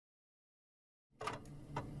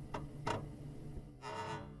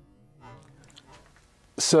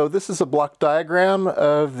so this is a block diagram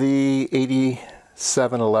of the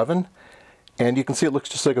 8711, and you can see it looks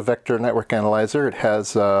just like a vector network analyzer. It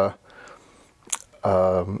has an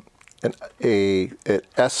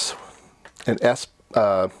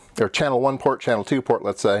or channel 1 port, channel 2 port,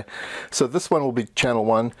 let's say. So this one will be channel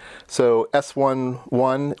 1. So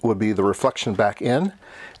S11 would be the reflection back in,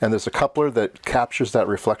 and there's a coupler that captures that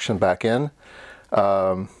reflection back in.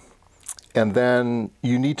 And then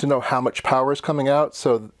you need to know how much power is coming out.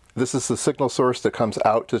 So this is the signal source that comes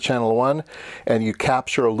out to channel 1, and you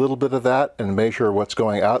capture a little bit of that and measure what's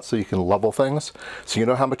going out so you can level things. So you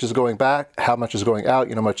know how much is going back, how much is going out,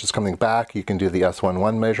 you know how much is coming back. You can do the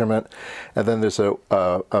S11 measurement. And then there's a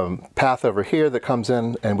path over here that comes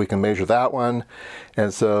in, and we can measure that one.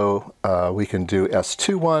 And so we can do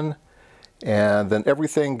S21. And then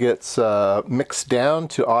everything gets mixed down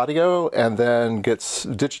to audio and then gets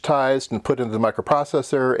digitized and put into the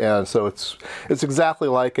microprocessor. And so it's exactly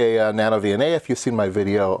like a nano VNA. If you've seen my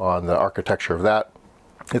video on the architecture of that,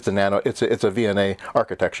 it's a VNA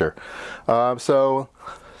architecture. So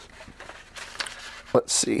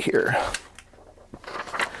let's see here.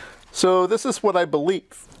 So this is what I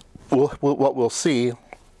believe what we'll see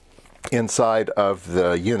inside of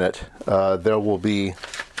the unit. There will be,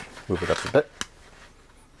 move it up a bit.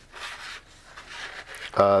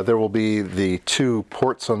 There will be the 2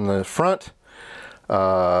 ports on the front.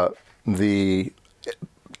 The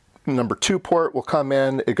number 2 port will come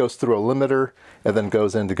in, it goes through a limiter and then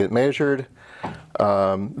goes in to get measured.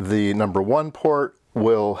 The number 1 port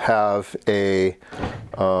will have a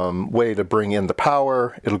way to bring in the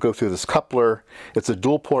power. It'll go through this coupler. It's a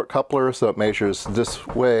dual port coupler, so it measures this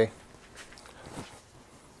way.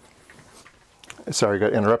 Sorry,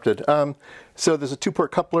 got interrupted. So there's a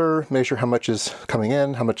 2-port coupler, measure how much is coming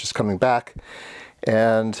in, how much is coming back.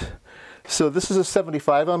 And so this is a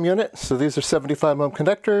 75 ohm unit. So these are 75 ohm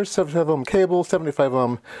connectors, 75 ohm cable, 75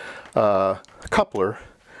 ohm coupler.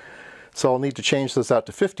 So I'll need to change those out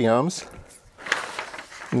to 50 ohms.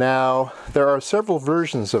 Now, there are several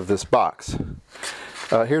versions of this box.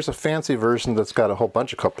 Here's a fancy version that's got a whole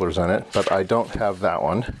bunch of couplers in it, but I don't have that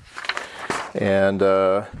one. And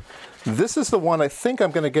this is the one I think I'm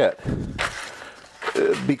going to get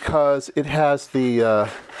because it has the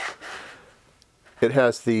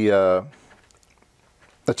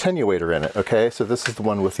attenuator in it. Okay, so this is the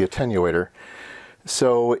one with the attenuator.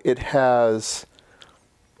 So it has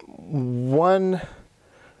one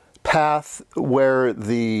path where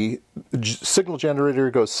the signal generator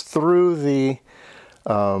goes through the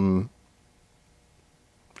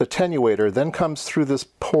attenuator, then comes through this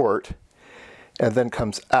port, and then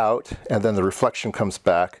comes out, and then the reflection comes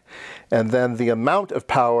back. And then the amount of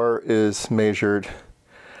power is measured.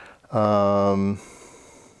 Where's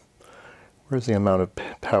the amount of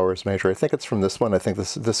power is measured? I think it's from this one. I think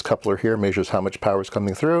this coupler here measures how much power is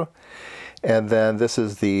coming through. And then this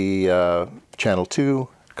is the channel 2,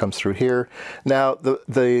 comes through here. Now,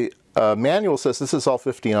 the manual says this is all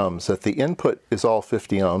 50 ohms, that the input is all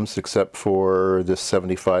 50 ohms except for this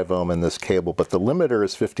 75 ohm and this cable, but the limiter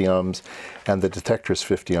is 50 ohms and the detector is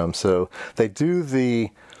 50 ohms. So they do the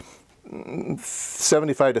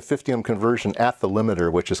 75 to 50 ohm conversion at the limiter,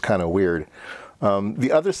 which is kind of weird.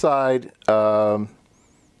 The other side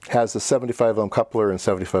has a 75 ohm coupler and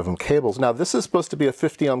 75 ohm cables. Now this is supposed to be a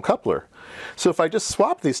 50 ohm coupler. So if I just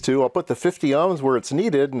swap these two, I'll put the 50 ohms where it's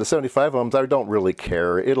needed and the 75 ohms, I don't really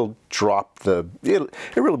care. It'll drop it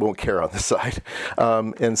really won't care on this side.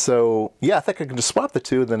 And so, yeah, I think I can just swap the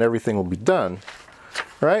two and then everything will be done,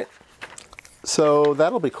 right? So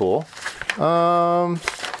that'll be cool. Oh,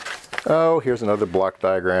 here's another block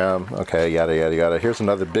diagram. Okay, yada, yada, yada. Here's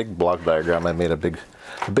another big block diagram. I made a big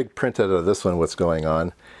print out of this one, what's going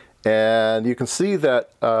on. And you can see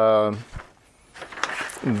that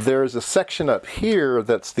there's a section up here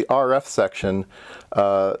that's the RF section.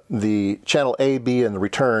 The channel A, B, and the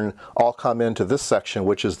return all come into this section,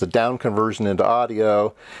 which is the down conversion into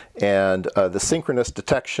audio and the synchronous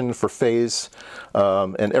detection for phase,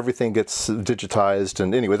 and everything gets digitized.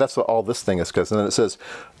 And anyway, that's what all this thing is. And then it says,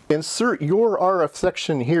 insert your RF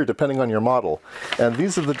section here depending on your model. And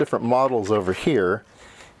these are the different models over here.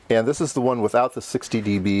 And this is the one without the 60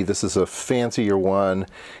 dB. This is a fancier one.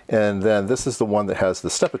 And then this is the one that has the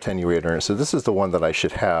step attenuator in it. So this is the one that I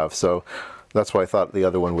should have. So that's why I thought the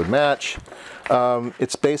other one would match.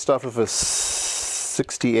 It's based off of a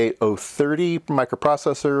 68030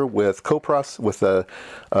 microprocessor with a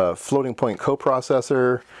floating point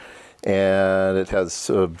coprocessor. And it has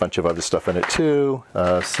a bunch of other stuff in it too.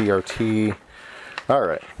 CRT. All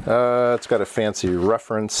right. It's got a fancy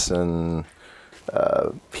reference and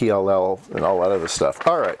PLL and all that other stuff.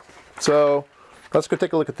 All right, so Let's go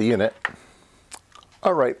take a look at the unit.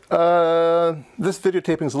 All right, this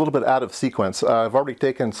videotaping is a little bit out of sequence. I've already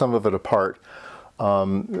taken some of it apart.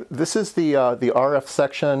 This is the RF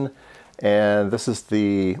section, and this is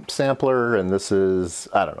the sampler, and this is,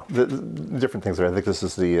 I don't know, the different things there. I think this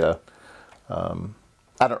is the,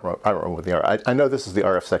 I don't remember what they are. I know this is the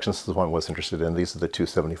RF section. This is the one I was interested in. These are the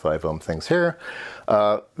 275 ohm things here.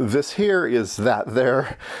 This here is that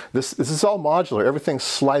there. This is all modular. Everything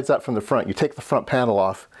slides out from the front. You take the front panel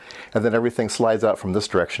off, and then everything slides out from this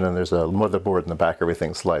direction, and there's a motherboard in the back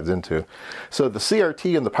everything slides into. So the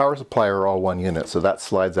CRT and the power supply are all one unit, so that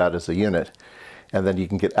slides out as a unit, and then you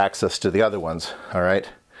can get access to the other ones, all right?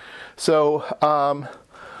 So I'm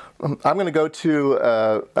going to go to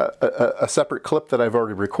a separate clip that I've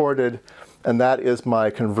already recorded, and that is my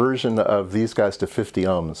conversion of these guys to 50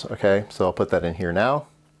 ohms, okay? So I'll put that in here now.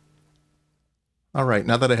 All right,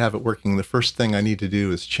 now that I have it working, the first thing I need to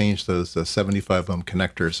do is change those 75 ohm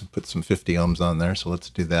connectors and put some 50 ohms on there, so let's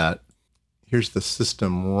do that. Here's the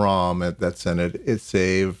system ROM that's in it. It's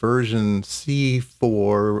a version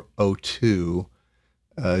C402,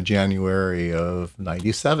 January of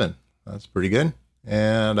 '97. That's pretty good.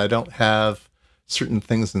 And I don't have certain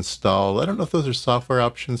things installed. I don't know if those are software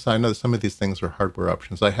options. I know some of these things are hardware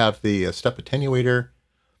options. I have the step attenuator,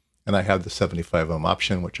 and I have the 75 ohm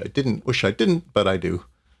option, which I wish I didn't, but I do.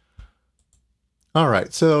 All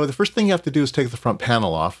right, so the first thing you have to do is take the front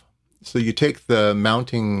panel off. So you take the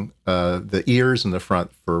mounting, the ears in the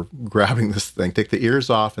front for grabbing this thing. Take the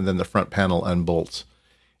ears off, and then the front panel unbolts.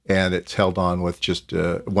 And it's held on with just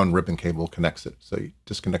one ribbon cable connects it. So you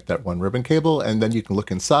disconnect that one ribbon cable, and then you can look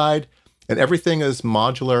inside, and everything is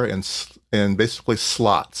modular and basically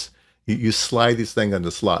slots. You slide these things into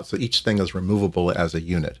slots, so each thing is removable as a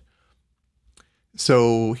unit.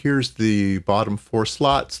 So here's the bottom 4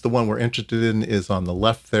 slots. The one we're interested in is on the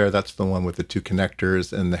left there. That's the one with the 2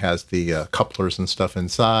 connectors, and it has the couplers and stuff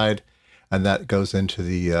inside, and that goes into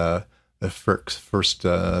the first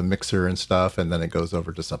mixer and stuff, and then it goes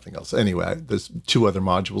over to something else. Anyway, there's 2 other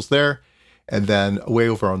modules there. And then way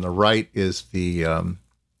over on the right is the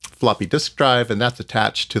floppy disk drive, and that's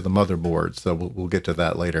attached to the motherboard. So we'll get to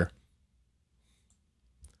that later.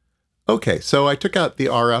 Okay, so I took out the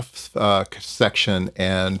RF section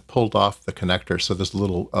and pulled off the connector. So there's a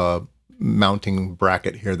little mounting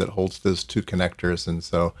bracket here that holds those 2 connectors, and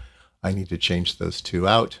so I need to change those 2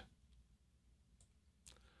 out.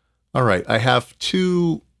 All right, I have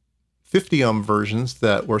 2 50 ohm versions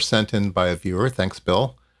that were sent in by a viewer. Thanks,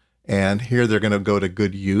 Bill. And here they're going to go to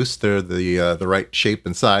good use. They're the right shape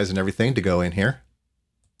and size and everything to go in here.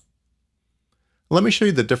 Let me show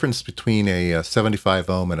you the difference between a 75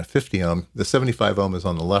 ohm and a 50 ohm. The 75 ohm is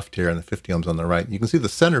on the left here, and the 50 ohms on the right. You can see the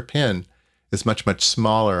center pin is much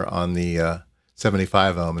smaller on the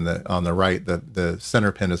 75 ohm, and on the right, the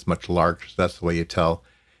center pin is much larger. So that's the way you tell.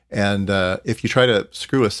 And if you try to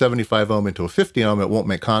screw a 75 ohm into a 50 ohm, it won't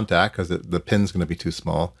make contact because the pin's going to be too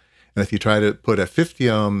small. And if you try to put a 50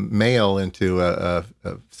 ohm male into a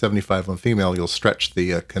 75 ohm female, you'll stretch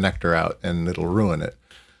the connector out and it'll ruin it.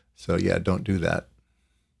 So yeah, don't do that.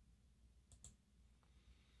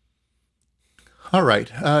 All right,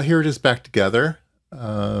 here it is back together.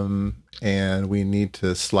 And we need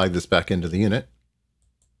to slide this back into the unit.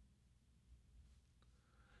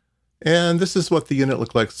 And this is what the unit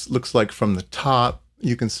looks like from the top.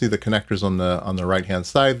 You can see the connectors on the right-hand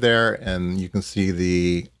side there, and you can see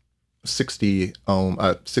the 60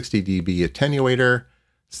 dB attenuator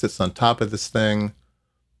sits on top of this thing.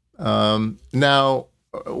 Now,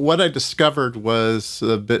 what I discovered was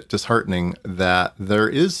a bit disheartening, that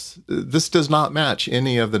this does not match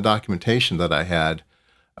any of the documentation that I had.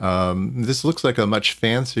 This looks like a much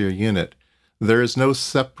fancier unit. There is no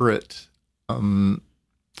separate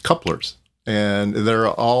couplers, and they're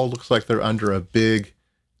all looks like they're under a big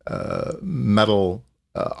metal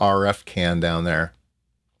RF can down there.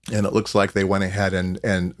 And it looks like they went ahead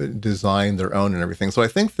and designed their own and everything. So I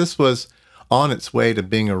think this was on its way to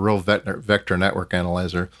being a real vector network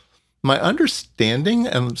analyzer. My understanding,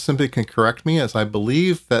 and somebody can correct me, is I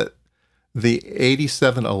believe that the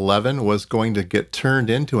 8711 was going to get turned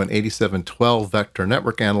into an 8712 vector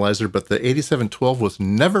network analyzer, but the 8712 was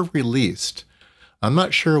never released. I'm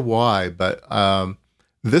not sure why, but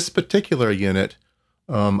this particular unit,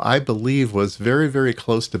 I believe, was very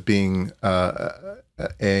close to being a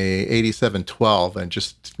 8712 and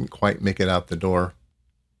just didn't quite make it out the door.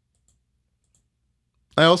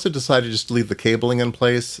 I also decided just to leave the cabling in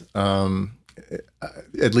place,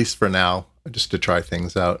 at least for now, just to try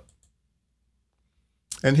things out.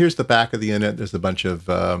 And here's the back of the unit. There's a bunch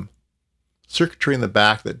of circuitry in the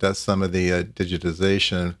back that does some of the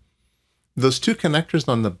digitization. those two connectors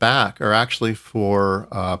on the back are actually for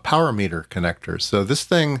power meter connectors. So this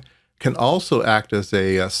thing can also act as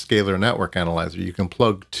a scalar network analyzer. You can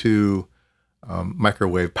plug two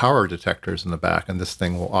microwave power detectors in the back, and this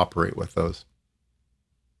thing will operate with those.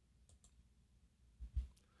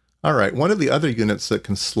 All right, one of the other units that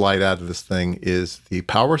can slide out of this thing is the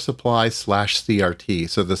power supply / CRT.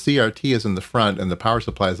 So the CRT is in the front and the power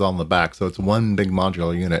supply is all in the back. So it's one big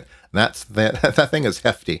modular unit. And that thing is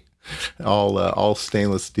hefty. All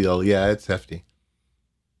stainless steel. Yeah, it's hefty.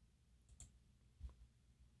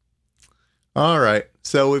 All right,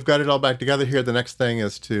 so we've got it all back together here. The next thing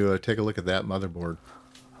is to take a look at that motherboard.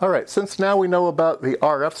 All right, since now we know about the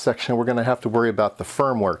RF section, we're going to have to worry about the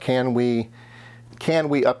firmware. Can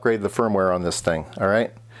we upgrade the firmware on this thing? All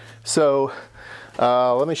right, so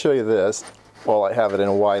let me show you this while I have it in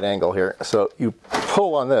a wide angle here. So you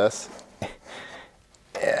pull on this,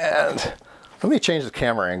 and let me change the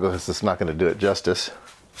camera angle because it's not going to do it justice.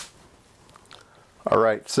 All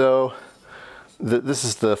right, so this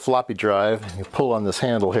is the floppy drive. You pull on this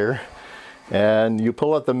handle here, and you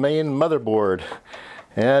pull out the main motherboard,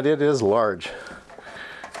 and it is large.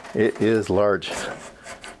 It is large.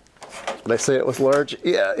 Did I say it was large?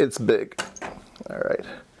 Yeah, it's big. All right,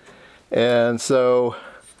 and so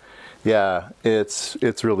yeah,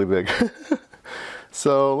 it's really big.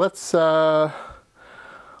 So let's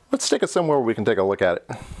take it somewhere where we can take a look at it.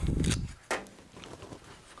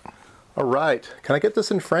 All right, can I get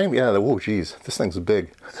this in frame? Yeah, oh geez, this thing's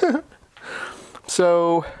big.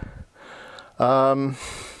 So,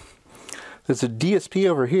 there's a DSP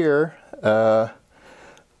over here,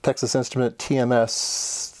 Texas Instrument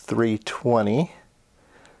TMS 320,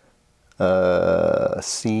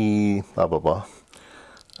 C, blah, blah,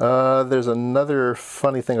 blah. There's another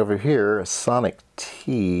funny thing over here, a Sonic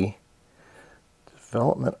T,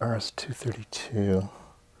 Development RS-232.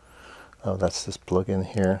 Oh, that's this plug-in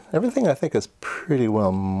here. Everything I think is pretty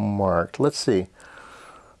well marked. Let's see.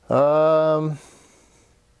 Wow.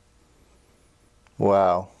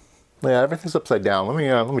 Yeah, everything's upside down. Let me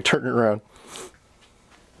turn it around.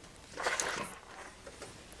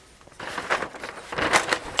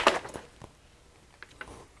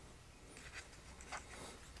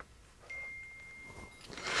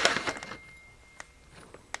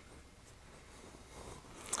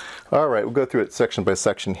 All right, we'll go through it section by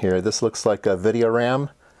section here. This looks like a video RAM,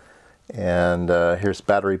 and here's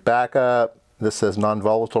battery backup. This says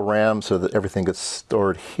non-volatile RAM, so that everything gets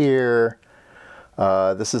stored here.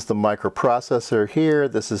 This is the microprocessor here.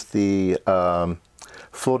 This is the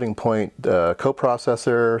floating point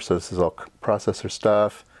coprocessor, so this is all processor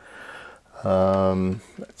stuff.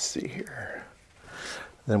 Let's see here.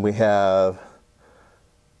 Then we have,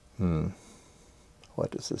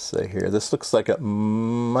 what does this say here? This looks like it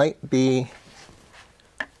might be,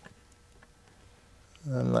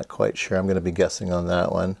 I'm not quite sure. I'm going to be guessing on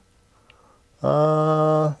that one.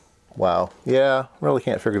 Wow. Yeah, really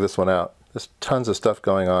can't figure this one out. There's tons of stuff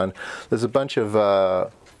going on. There's a bunch of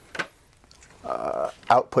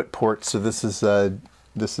output ports. So this is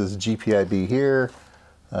GPIB here,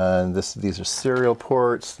 and these are serial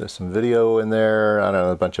ports. There's some video in there. I don't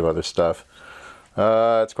know, a bunch of other stuff.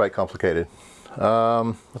 It's quite complicated.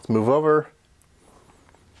 Let's move over.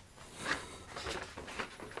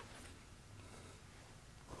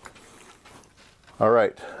 All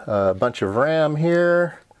right, a bunch of RAM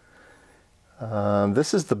here.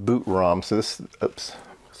 This is the boot ROM. So this, oops,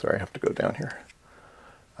 sorry, I have to go down here.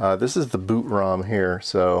 This is the boot ROM here.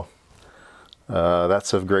 So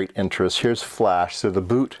that's of great interest. Here's flash. So the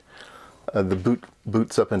boot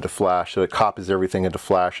boots up into flash. So it copies everything into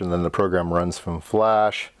flash, and then the program runs from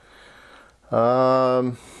flash.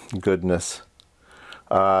 Goodness.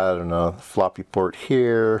 I don't know, floppy port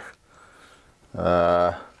here.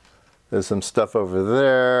 There's some stuff over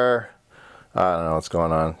there. I don't know what's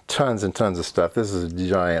going on. Tons and tons of stuff. This is a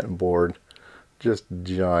giant board. Just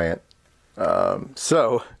giant.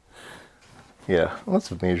 So, yeah,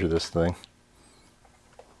 let's measure this thing.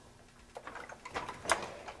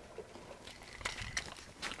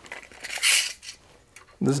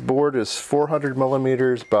 This board is 400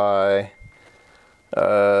 millimeters by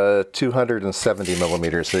 270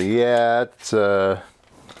 millimeters. So yeah, that's a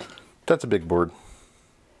big board.